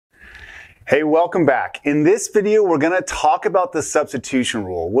Hey, welcome back. In this video, we're going to talk about the substitution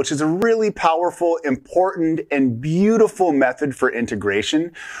rule, which is a really powerful, important, and beautiful method for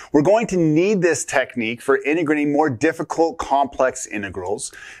integration. We're going to need this technique for integrating more difficult, complex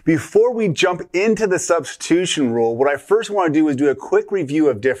integrals. Before we jump into the substitution rule, what I first want to do is do a quick review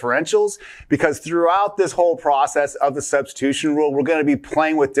of differentials, because throughout this whole process of the substitution rule, we're going to be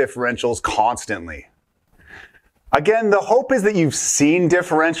playing with differentials constantly. Again, the hope is that you've seen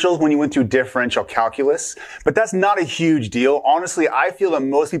differentials when you went through differential calculus, but that's not a huge deal. Honestly, I feel that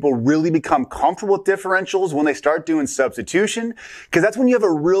most people really become comfortable with differentials when they start doing substitution, because that's when you have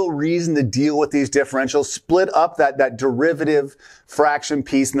a real reason to deal with these differentials, split up that derivative fraction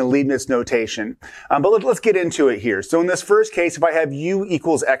piece in the Leibniz notation. But let's get into it here. So in this first case, if I have u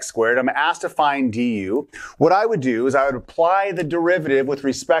equals x squared, I'm asked to find du. What I would do is I would apply the derivative with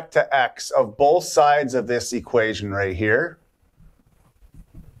respect to x of both sides of this equation right here.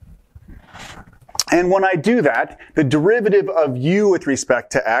 And when I do that, the derivative of u with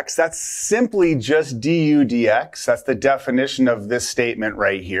respect to x, that's simply just du dx. That's the definition of this statement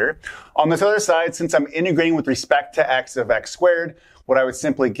right here. On this other side, since I'm integrating with respect to x of x squared, what I would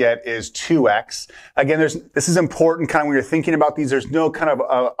simply get is 2x. Again, this is important kind of when you're thinking about these. There's no kind of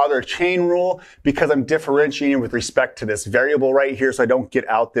other chain rule because I'm differentiating with respect to this variable right here, so I don't get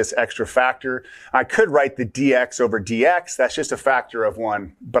out this extra factor. I could write the dx over dx. That's just a factor of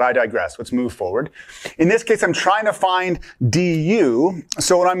 1, but I digress. Let's move forward. In this case, I'm trying to find du.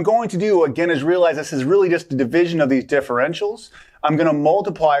 So what I'm going to do, again, is realize this is really just the division of these differentials. I'm going to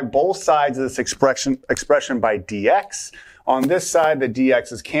multiply both sides of this expression by dx. On this side, the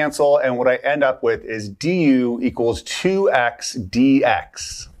dx's cancel, and what I end up with is du equals 2x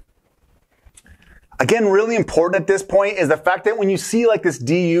dx. Again, really important at this point is the fact that when you see like this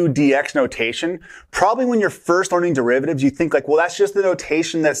du dx notation, probably when you're first learning derivatives, you think like, well, that's just the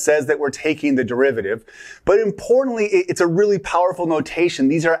notation that says that we're taking the derivative. But importantly, it's a really powerful notation.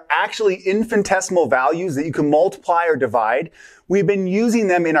 These are actually infinitesimal values that you can multiply or divide. We've been using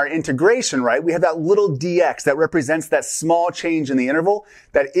them in our integration, right? We have that little dx that represents that small change in the interval.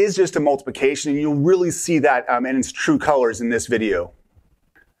 That is just a multiplication, and you'll really see that in its true colors in this video.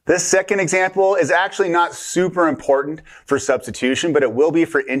 This second example is actually not super important for substitution, but it will be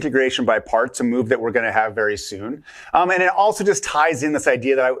for integration by parts, a move that we're going to have very soon. And it also just ties in this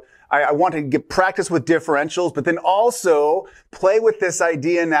idea that I want to get practice with differentials, but then also play with this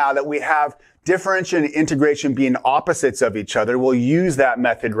idea now that we have differential and integration being opposites of each other. We'll use that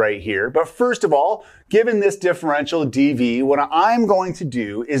method right here. But first of all, given this differential dv, what I'm going to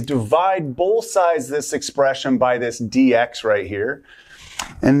do is divide both sides of this expression by this dx right here.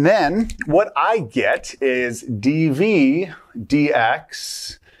 And then what I get is dv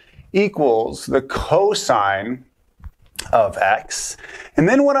dx equals the cosine of x. And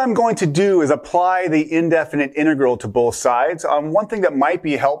then what I'm going to do is apply the indefinite integral to both sides. One thing that might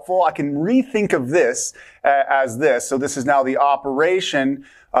be helpful, I can rethink of this as this. So this is now the operation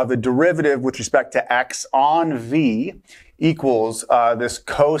of the derivative with respect to x on v equals this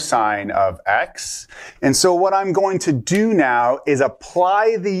cosine of x. And so what I'm going to do now is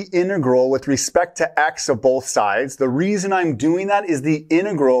apply the integral with respect to x of both sides. The reason I'm doing that is the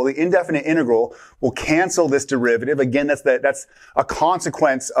integral, the indefinite integral, will cancel this derivative. Again, that's a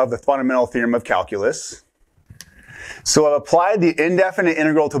consequence of the fundamental theorem of calculus. So I've applied the indefinite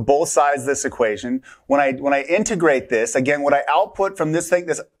integral to both sides of this equation. When I integrate this, again, what I output from this thing,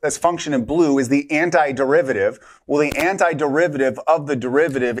 this function in blue is the antiderivative. Well, the antiderivative of the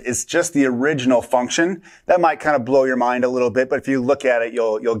derivative is just the original function. That might kind of blow your mind a little bit, but if you look at it,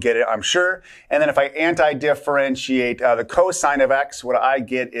 you'll get it, I'm sure. And then if I anti-differentiate the cosine of x, what I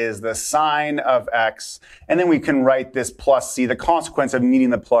get is the sine of x. And then we can write this plus c. The consequence of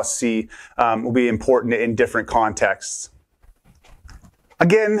needing the plus c will be important in different contexts.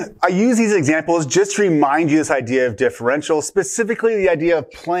 Again, I use these examples just to remind you this idea of differential, specifically the idea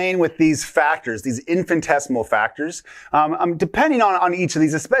of playing with these factors, these infinitesimal factors. Depending on each of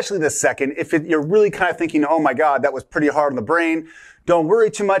these, especially the second, if you're really kind of thinking, oh my God, that was pretty hard on the brain, don't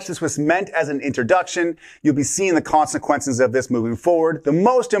worry too much. This was meant as an introduction. You'll be seeing the consequences of this moving forward. The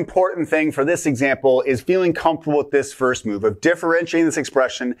most important thing for this example is feeling comfortable with this first move of differentiating this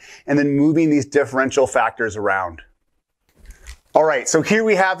expression and then moving these differential factors around. All right, so here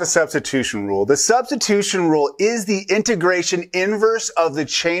we have the substitution rule. The substitution rule is the integration inverse of the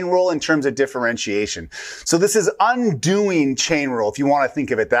chain rule in terms of differentiation. So this is undoing chain rule, if you want to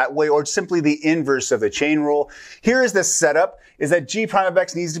think of it that way, or simply the inverse of the chain rule. Here is the setup, is that g prime of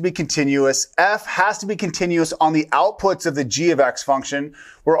x needs to be continuous. F has to be continuous on the outputs of the g of x function.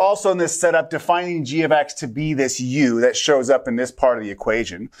 We're also in this setup defining g of x to be this u that shows up in this part of the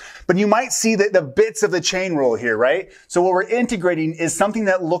equation. But you might see that the bits of the chain rule here, right? So what we're integrating is something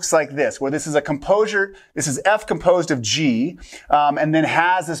that looks like this, where this is a composure, this is f composed of g, and then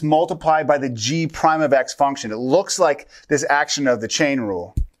has this multiplied by the g prime of x function. It looks like this action of the chain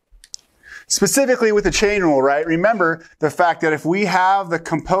rule. Specifically with the chain rule, right? Remember the fact that if we have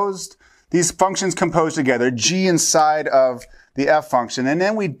these functions composed together, g inside of the f function, and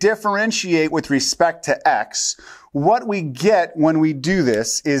then we differentiate with respect to x, what we get when we do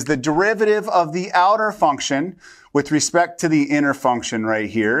this is the derivative of the outer function with respect to the inner function right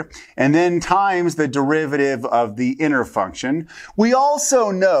here, and then times the derivative of the inner function. We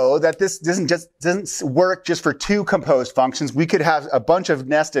also know that this doesn't work just for two composed functions. We could have a bunch of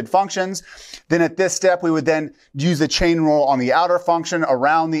nested functions. Then at this step, we would then use the chain rule on the outer function,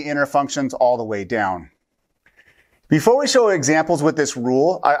 around the inner functions, all the way down. Before we show examples with this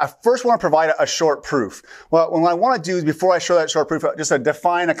rule, I first want to provide a short proof. Well, what I want to do is, before I show that short proof, just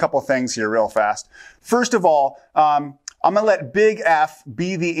define a couple things here real fast. First of all, I'm going to let big F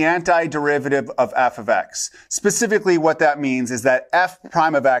be the antiderivative of f of x. Specifically, what that means is that f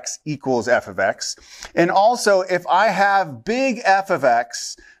prime of x equals f of x. And also, if I have big F of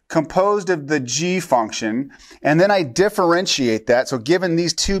x composed of the g function, and then I differentiate that. So given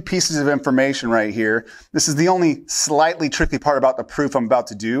these two pieces of information right here, this is the only slightly tricky part about the proof I'm about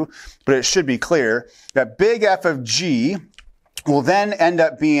to do, but it should be clear that big F of g will then end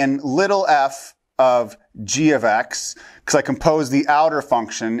up being little f of g of x, because I compose the outer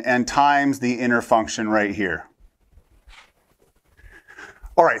function and times the inner function right here.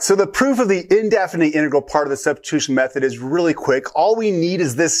 All right, so the proof of the indefinite integral part of the substitution method is really quick. All we need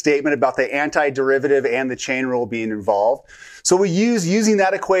is this statement about the antiderivative and the chain rule being involved. So we using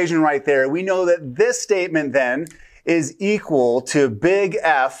that equation right there, we know that this statement then is equal to big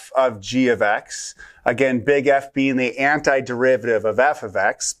F of g of x. Again, big F being the antiderivative of f of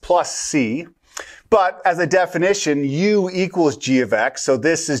x plus c. But as a definition, u equals g of x, so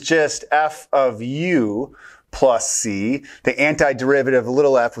this is just f of u plus c, the antiderivative of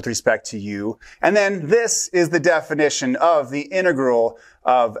little f with respect to u. And then this is the definition of the integral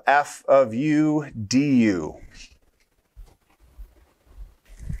of f of u du.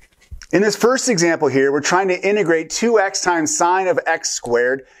 In this first example here, we're trying to integrate 2x times sine of x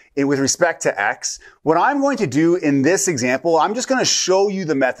squared with respect to x. What I'm going to do in this example, I'm just going to show you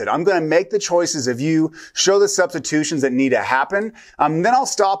the method. I'm going to make the choices of u, show the substitutions that need to happen. Then I'll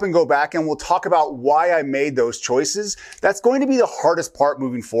stop and go back and we'll talk about why I made those choices. That's going to be the hardest part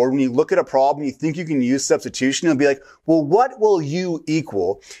moving forward. When you look at a problem, you think you can use substitution, you'll be like, well, what will u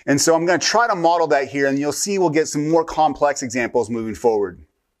equal? And so I'm going to try to model that here, and you'll see we'll get some more complex examples moving forward.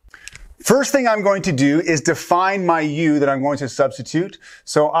 First thing I'm going to do is define my u that I'm going to substitute.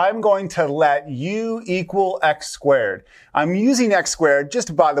 So I'm going to let u equal x squared. I'm using x squared,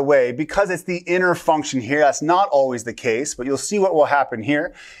 just by the way, because it's the inner function here. That's not always the case, but you'll see what will happen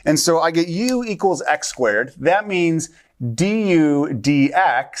here. And so I get u equals x squared. That means du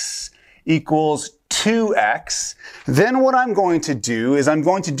dx equals 2x. Then what I'm going to do is I'm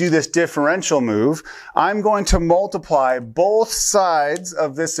going to do this differential move. I'm going to multiply both sides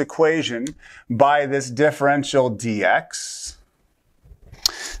of this equation by this differential dx.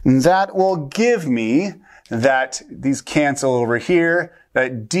 That will give me that these cancel over here,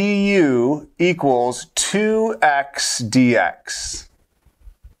 that du equals 2x dx.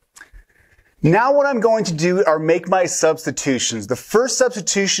 Now what I'm going to do are make my substitutions. The first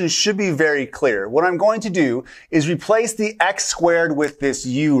substitution should be very clear. What I'm going to do is replace the x squared with this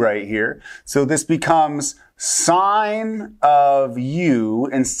u right here. So this becomes sine of u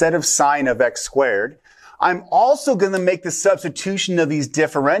instead of sine of x squared. I'm also going to make the substitution of these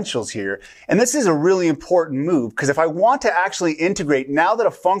differentials here. And this is a really important move, because if I want to actually integrate, now that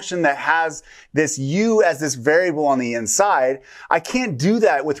a function that has this u as this variable on the inside, I can't do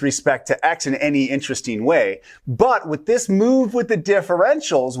that with respect to x in any interesting way. But with this move with the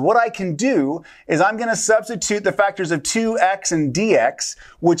differentials, what I can do is I'm going to substitute the factors of 2x and dx,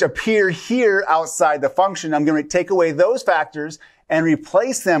 which appear here outside the function. I'm going to take away those factors and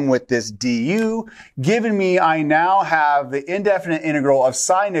replace them with this du, giving me I now have the indefinite integral of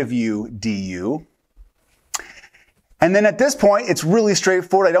sine of u du. And then at this point, it's really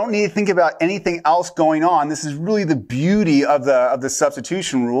straightforward. I don't need to think about anything else going on. This is really the beauty of the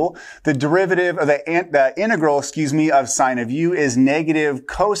substitution rule. The derivative of the integral, of sine of u is negative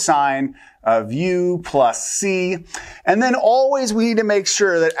cosine of u plus c. And then always we need to make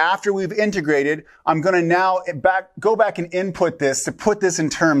sure that after we've integrated, I'm going to now go back and input this to put this in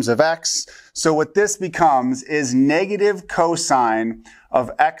terms of x. So what this becomes is negative cosine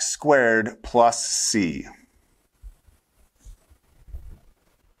of x squared plus c.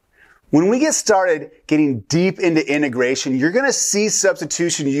 When we get started getting deep into integration, you're going to see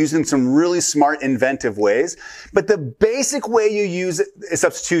substitution used in some really smart, inventive ways. But the basic way you use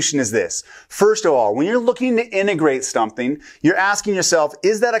substitution is this. First of all, when you're looking to integrate something, you're asking yourself,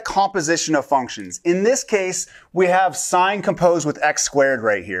 is that a composition of functions? In this case, we have sine composed with x squared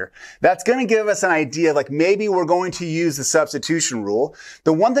right here. That's going to give us an idea, like maybe we're going to use the substitution rule.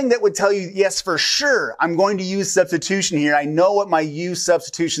 The one thing that would tell you, yes, for sure, I'm going to use substitution here. I know what my u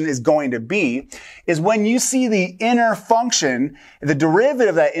substitution is going to be, is when you see the inner function, the derivative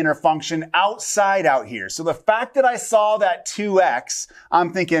of that inner function outside out here. So the fact that I saw that 2x,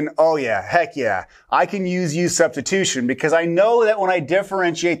 I'm thinking, oh yeah, heck yeah, I can use u substitution because I know that when I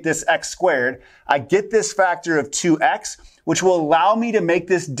differentiate this x squared, I get this factor of 2x, which will allow me to make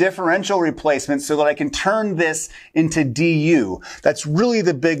this differential replacement so that I can turn this into du. That's really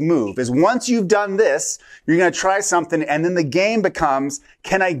the big move, is once you've done this, you're going to try something, and then the game becomes,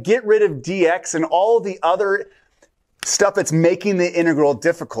 can I get rid of dx and all the other stuff that's making the integral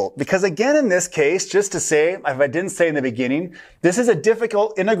difficult? Because again, in this case, just to say, if I didn't say in the beginning, this is a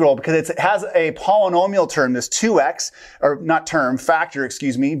difficult integral because it has a polynomial term, this 2x, or not term, factor,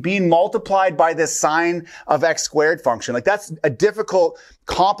 being multiplied by this sine of x squared function. Like that's a difficult,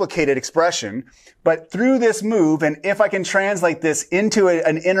 complicated expression. But through this move, and if I can translate this into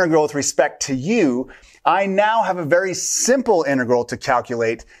an integral with respect to u, I now have a very simple integral to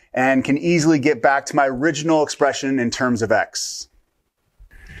calculate and can easily get back to my original expression in terms of x.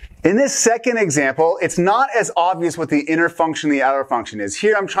 In this second example, it's not as obvious what the inner function and the outer function is.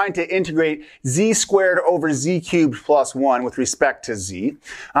 Here I'm trying to integrate z squared over z cubed plus 1 with respect to z.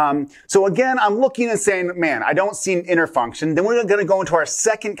 So again, I'm looking and saying, man, I don't see an inner function. Then we're going to go into our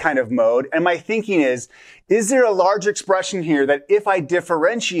second kind of mode, and my thinking is there a large expression here that if I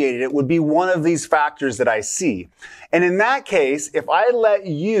differentiated it would be one of these factors that I see? And in that case, if I let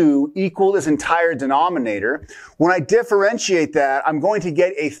u equal this entire denominator, when I differentiate that, I'm going to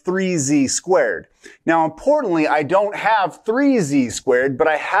get a 3z squared. Now, importantly, I don't have 3z squared, but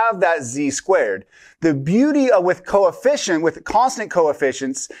I have that z squared. The beauty with constant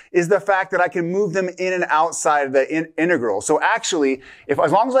coefficients is the fact that I can move them in and outside of the integral. So actually,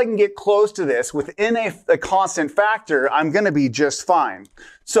 as long as I can get close to this within a constant factor, I'm going to be just fine.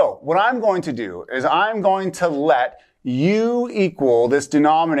 So what I'm going to do is I'm going to let u equal this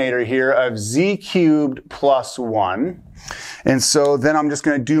denominator here of z cubed plus 1. And so then I'm just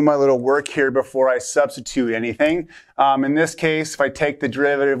going to do my little work here before I substitute anything. In this case, if I take the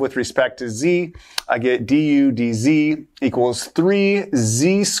derivative with respect to z, I get du dz equals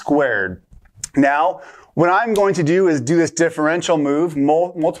 3z squared. Now, what I'm going to do is do this differential move,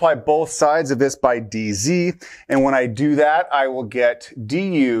 multiply both sides of this by dz, and when I do that, I will get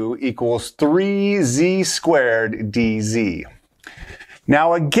du equals 3z squared dz.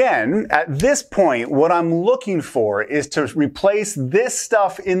 Now again, at this point, what I'm looking for is to replace this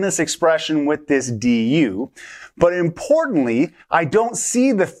stuff in this expression with this du. But importantly, I don't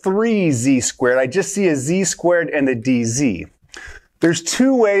see the 3z squared, I just see a z squared and a dz. There's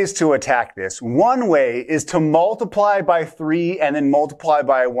two ways to attack this. One way is to multiply by 3 and then multiply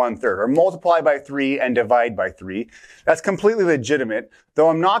by 1/3, or multiply by 3 and divide by 3. That's completely legitimate, though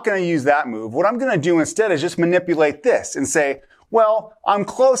I'm not going to use that move. What I'm going to do instead is just manipulate this and say, well, I'm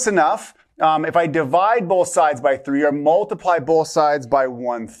close enough. If I divide both sides by 3 or multiply both sides by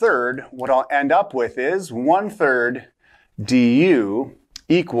 1/3, what I'll end up with is 1/3 du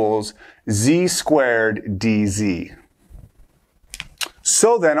equals z squared dz.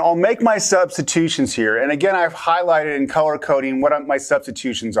 So then I'll make my substitutions here. And again, I've highlighted in color coding what my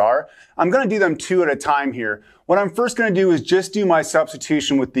substitutions are. I'm going to do them 2 at a time here. What I'm first going to do is just do my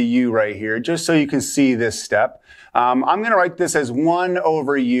substitution with the u right here, just so you can see this step. I'm going to write this as 1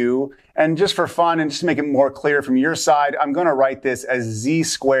 over u. And just for fun and just to make it more clear from your side, I'm going to write this as z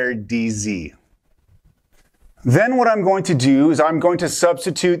squared dz. Then what I'm going to do is I'm going to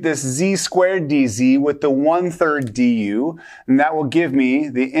substitute this z squared dz with the 1/3 du, and that will give me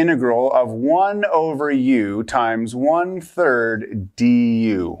the integral of 1 over u times 1/3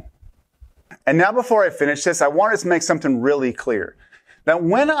 du. And now before I finish this, I want to make something really clear. that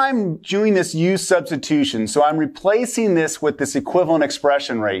when I'm doing this u substitution, so I'm replacing this with this equivalent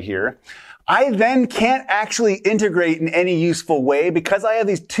expression right here, I then can't actually integrate in any useful way because I have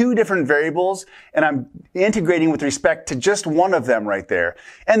these two different variables and I'm integrating with respect to just one of them right there.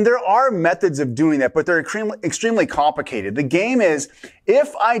 And there are methods of doing that, but they're extremely complicated. The game is,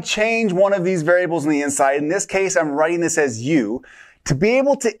 if I change one of these variables on the inside, in this case, I'm writing this as u, to be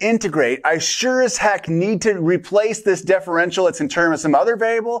able to integrate, I sure as heck need to replace this differential that's in terms of some other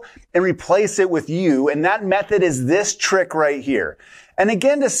variable and replace it with u. And that method is this trick right here. And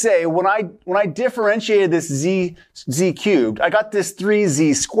again to say, when I differentiated this z cubed, I got this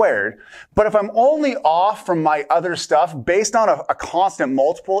 3z squared. But if I'm only off from my other stuff based on a constant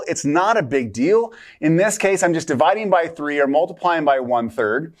multiple, it's not a big deal. In this case, I'm just dividing by 3 or multiplying by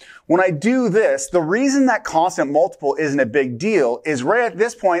 1/3. When I do this, the reason that constant multiple isn't a big deal is right at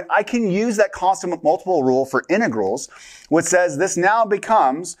this point, I can use that constant multiple rule for integrals, which says this now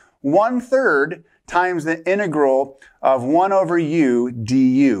becomes 1/3 times the integral of 1 over u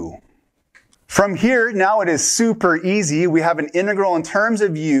du. From here, now it is super easy. We have an integral in terms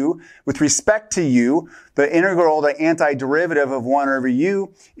of u with respect to u. The integral, the antiderivative of 1 over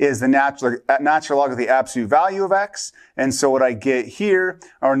u is the natural log of the absolute value of x. And so what I get here,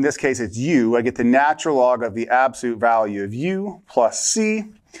 or in this case it's u, I get the natural log of the absolute value of u plus c.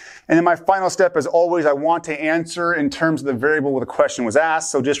 And then my final step, as always, I want to answer in terms of the variable where the question was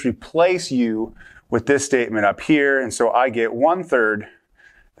asked. So just replace u with this statement up here. And so I get 1/3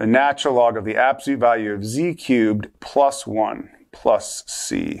 the natural log of the absolute value of z cubed plus 1 plus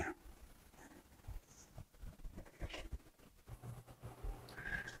c.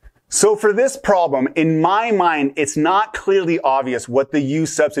 So for this problem, in my mind, it's not clearly obvious what the u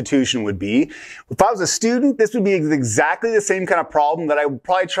substitution would be. If I was a student, this would be exactly the same kind of problem that I would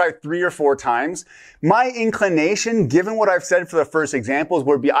probably try 3 or 4 times. My inclination, given what I've said for the first examples,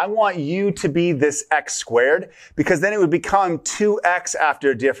 would be I want u to be this x squared, because then it would become 2x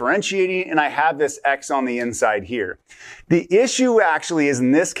after differentiating, and I have this x on the inside here. The issue actually is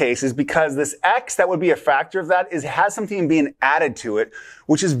in this case is because this x that would be a factor of that has something being added to it,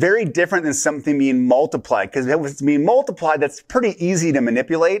 which is very different than something being multiplied, because if it's being multiplied, that's pretty easy to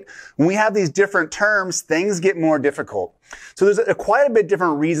manipulate. When we have these different terms, things get more difficult. So there's quite a bit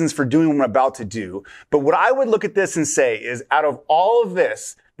different reasons for doing what I'm about to do. But what I would look at this and say is, out of all of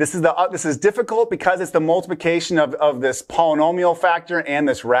this, this is difficult because it's the multiplication of this polynomial factor and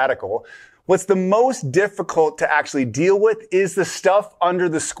this radical. What's the most difficult to actually deal with is the stuff under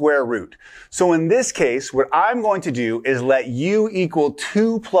the square root. So in this case, what I'm going to do is let u equal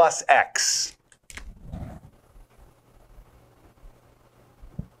 2 plus x.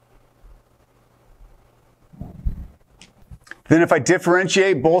 Then if I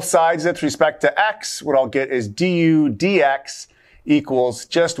differentiate both sides with respect to x, what I'll get is du dx equals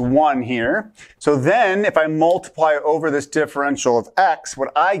just 1 here. So then if I multiply over this differential of x,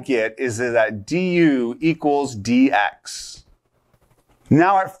 what I get is that du equals dx.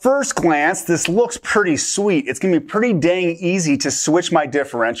 Now at first glance, this looks pretty sweet. It's going to be pretty dang easy to switch my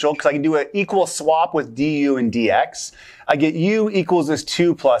differential because I can do an equal swap with du and dx. I get u equals this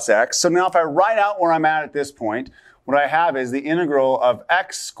 2 plus x. So now if I write out where I'm at this point, what I have is the integral of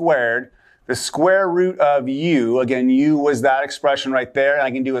x squared, the square root of u, again, u was that expression right there, and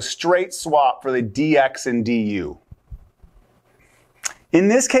I can do a straight swap for the dx and du. In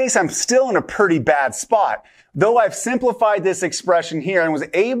this case, I'm still in a pretty bad spot. Though I've simplified this expression here and was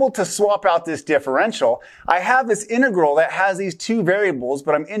able to swap out this differential, I have this integral that has these two variables,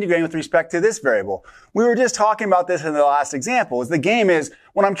 but I'm integrating with respect to this variable. We were just talking about this in the last example. The game is,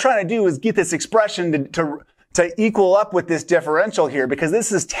 what I'm trying to do is get this expression to equal up with this differential here, because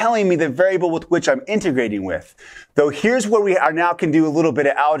this is telling me the variable with which I'm integrating with. Though here's where we are now can do a little bit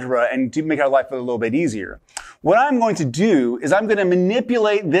of algebra and to make our life a little bit easier. What I'm going to do is I'm going to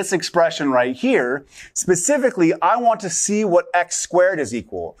manipulate this expression right here. Specifically, I want to see what x squared is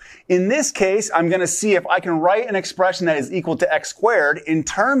equal. In this case, I'm going to see if I can write an expression that is equal to x squared in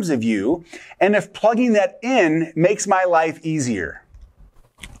terms of u, and if plugging that in makes my life easier.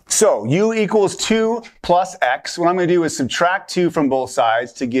 So u equals 2 plus x. What I'm going to do is subtract 2 from both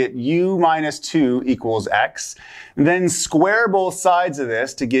sides to get u minus 2 equals x. Then square both sides of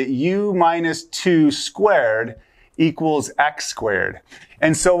this to get u minus 2 squared equals x squared.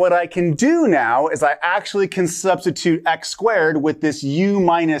 And so what I can do now is I actually can substitute x squared with this u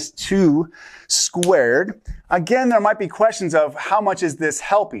minus 2 squared. Again, there might be questions of how much is this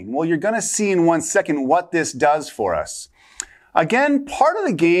helping? Well, you're going to see in 1 second what this does for us. Again, part of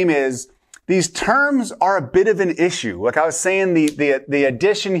the game is these terms are a bit of an issue. Like I was saying, the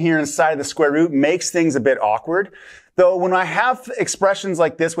addition here inside of the square root makes things a bit awkward. Though when I have expressions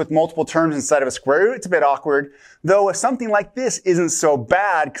like this with multiple terms inside of a square root, it's a bit awkward. Though if something like this isn't so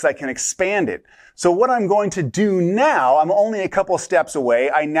bad because I can expand it. So what I'm going to do now, I'm only a couple steps away.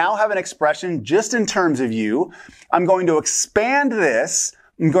 I now have an expression just in terms of u. I'm going to expand this.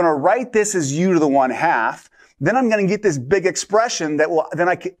 I'm going to write this as u to the 1/2. Then I'm going to get this big expression that will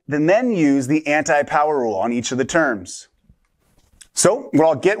then use the anti-power rule on each of the terms. So what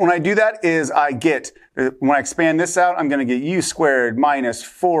I'll get when I do that is when I expand this out, I'm going to get u squared minus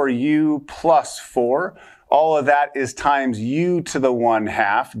 4u plus 4. All of that is times u to the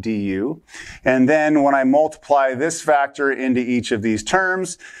 1/2 du. And then when I multiply this factor into each of these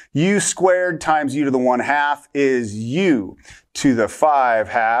terms, u squared times u to the 1/2 is u to the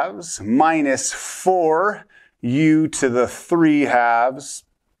 5/2 minus 4u to the 3/2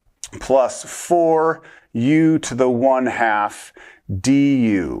 plus 4u to the 1/2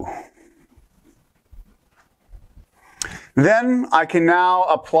 du. Then I can now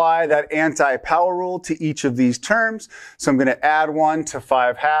apply that anti-power rule to each of these terms. So I'm going to add 1 to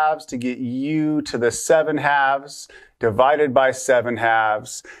 5/2 to get u to the 7/2 divided by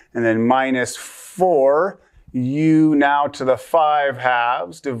 7/2, and then minus 4u now to the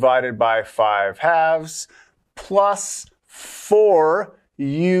 5/2 divided by 5/2 plus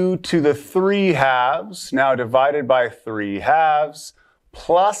 4u to the 3/2 now divided by 3/2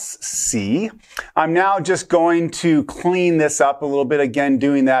 plus c. I'm now just going to clean this up a little bit, again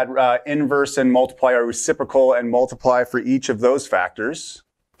doing that inverse and multiply or reciprocal and multiply for each of those factors.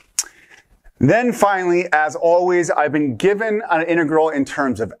 Then finally, as always, I've been given an integral in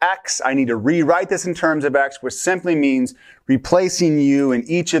terms of x. I need to rewrite this in terms of x, which simply means replacing u in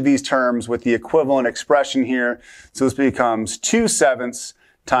each of these terms with the equivalent expression here. So this becomes 2/7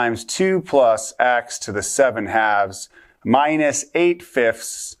 times 2 plus x to the 7/2 minus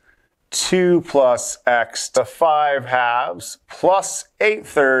 8/5 2 plus x to the 5/2 plus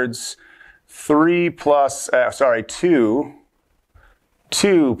 8/3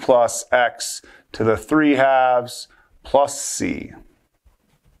 2 plus x to the 3/2 plus c.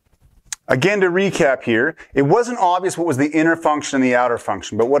 Again, to recap here, it wasn't obvious what was the inner function and the outer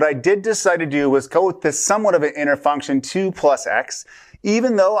function, but what I did decide to do was go with this somewhat of an inner function, 2 plus x,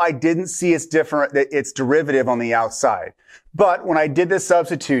 even though I didn't see its derivative on the outside. But when I did this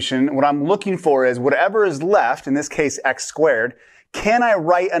substitution, what I'm looking for is whatever is left, in this case x squared, can I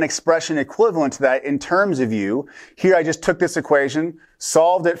write an expression equivalent to that in terms of u? Here I just took this equation,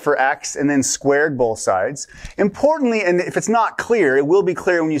 solved it for x, and then squared both sides. Importantly, and if it's not clear, it will be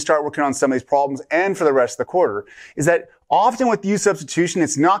clear when you start working on some of these problems and for the rest of the quarter, is that often with u substitution,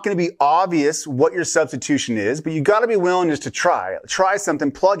 it's not going to be obvious what your substitution is, but you got to be willing just to try. Try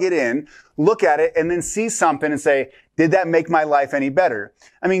something, plug it in, look at it, and then see something and say, did that make my life any better?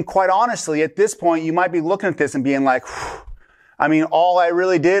 I mean, quite honestly, at this point, you might be looking at this and being like, I mean, all I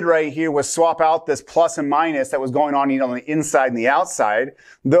really did right here was swap out this plus and minus that was going on, on the inside and the outside.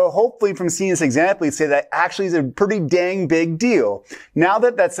 Though hopefully from seeing this example, you'd say that actually is a pretty dang big deal. Now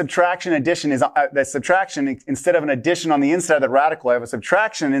that subtraction addition is, that subtraction, instead of an addition on the inside of the radical, I have a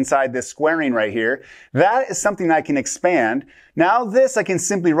subtraction inside this squaring right here. That is something I can expand. Now this I can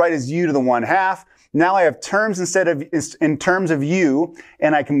simply write as u to the 1/2. Now I have terms in terms of u,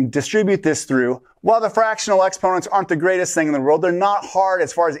 and I can distribute this through. While the fractional exponents aren't the greatest thing in the world, they're not hard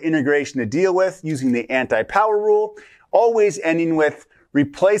as far as integration to deal with using the anti-power rule, always ending with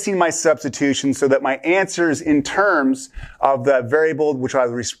replacing my substitution so that my answer is in terms of the variable which I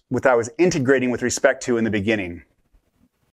was integrating with respect to in the beginning.